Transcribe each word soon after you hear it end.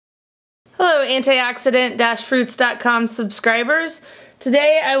Hello antioxidant-fruits.com subscribers.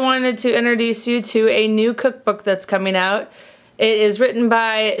 Today I wanted to introduce you to a new cookbook that's coming out. It is written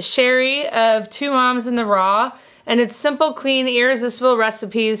by Shari of Two Moms in the Raw, and it's simple, clean, irresistible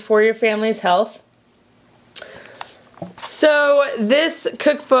recipes for your family's health. So this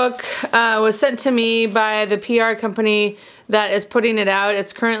cookbook was sent to me by the PR company that is putting it out.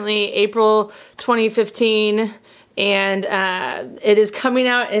 It's currently April 2015. And it is coming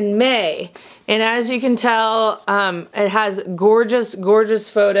out in May, and as you can tell, it has gorgeous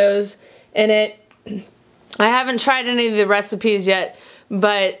photos in it. I haven't tried any of the recipes yet,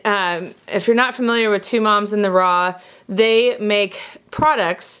 but if you're not familiar with Two Moms in the Raw, they make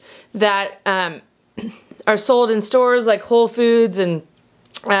products that are sold in stores like Whole Foods and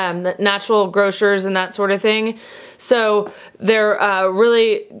the natural grocers and that sort of thing. So they're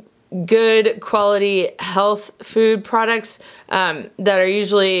really good quality health food products that are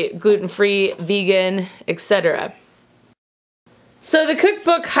usually gluten-free, vegan, etc. So the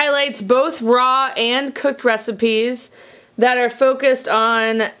cookbook highlights both raw and cooked recipes that are focused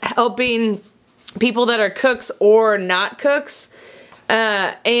on helping people that are cooks or not cooks.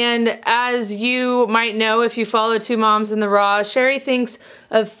 And as you might know if you follow Two Moms in the Raw, Shari thinks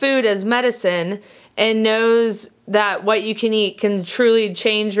of food as medicine and knows that what you can eat can truly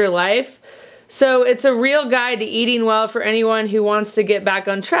change your life. So it's a real guide to eating well for anyone who wants to get back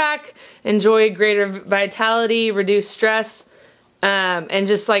on track, enjoy greater vitality, reduce stress, and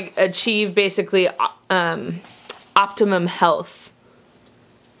just like achieve basically optimum health.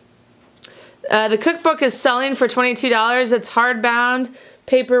 The cookbook is selling for $22. It's hardbound,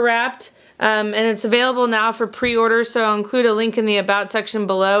 paper wrapped, and it's available now for pre-order, so I'll include a link in the About section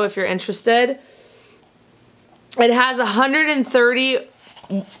below if you're interested. It has 130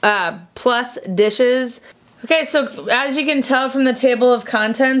 plus dishes. Okay, so as you can tell from the table of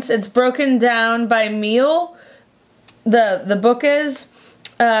contents, it's broken down by meal. The book is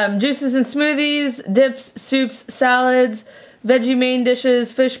juices and smoothies, dips, soups, salads, veggie main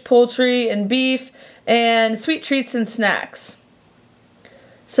dishes, fish, poultry, and beef, and sweet treats and snacks.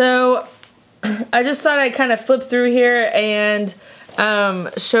 So I just thought I'd kind of flip through here and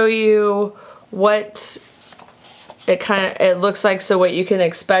show you what it looks like, so what you can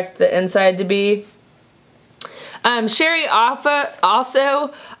expect the inside to be. Shari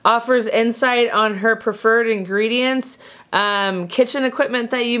also offers insight on her preferred ingredients, kitchen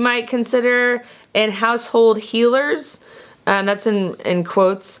equipment that you might consider, and household healers. That's in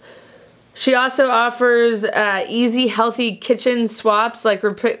quotes. She also offers easy, healthy kitchen swaps, like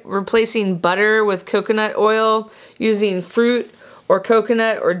replacing butter with coconut oil, using fruit or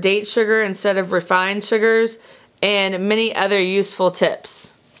coconut or date sugar instead of refined sugars, and many other useful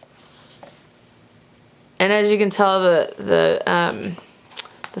tips. And as you can tell, the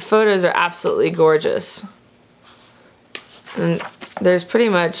photos are absolutely gorgeous. And there's pretty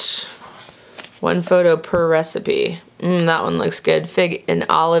much one photo per recipe. That one looks good. Fig and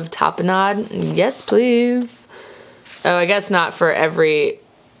olive tapenade. Yes, please. Oh, I guess not for every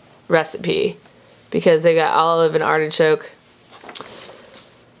recipe, because they got olive and artichoke.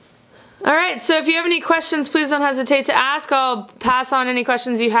 Alright, so if you have any questions, please don't hesitate to ask. I'll pass on any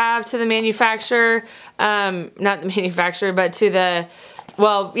questions you have to the manufacturer. Not the manufacturer, but to the,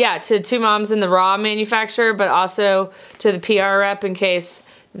 well, yeah, to Two Moms in the Raw manufacturer, but also to the PR rep in case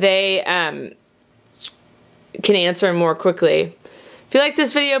they can answer more quickly. If you like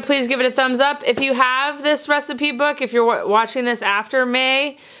this video, please give it a thumbs up. If you have this recipe book, if you're watching this after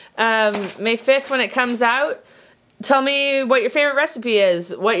May 5th when it comes out, tell me what your favorite recipe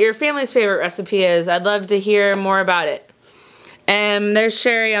is, what your family's favorite recipe is. I'd love to hear more about it. And there's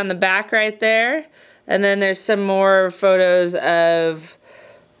Shari on the back right there. And then there's some more photos of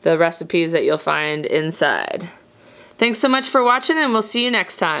the recipes that you'll find inside. Thanks so much for watching, and we'll see you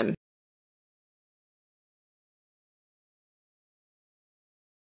next time.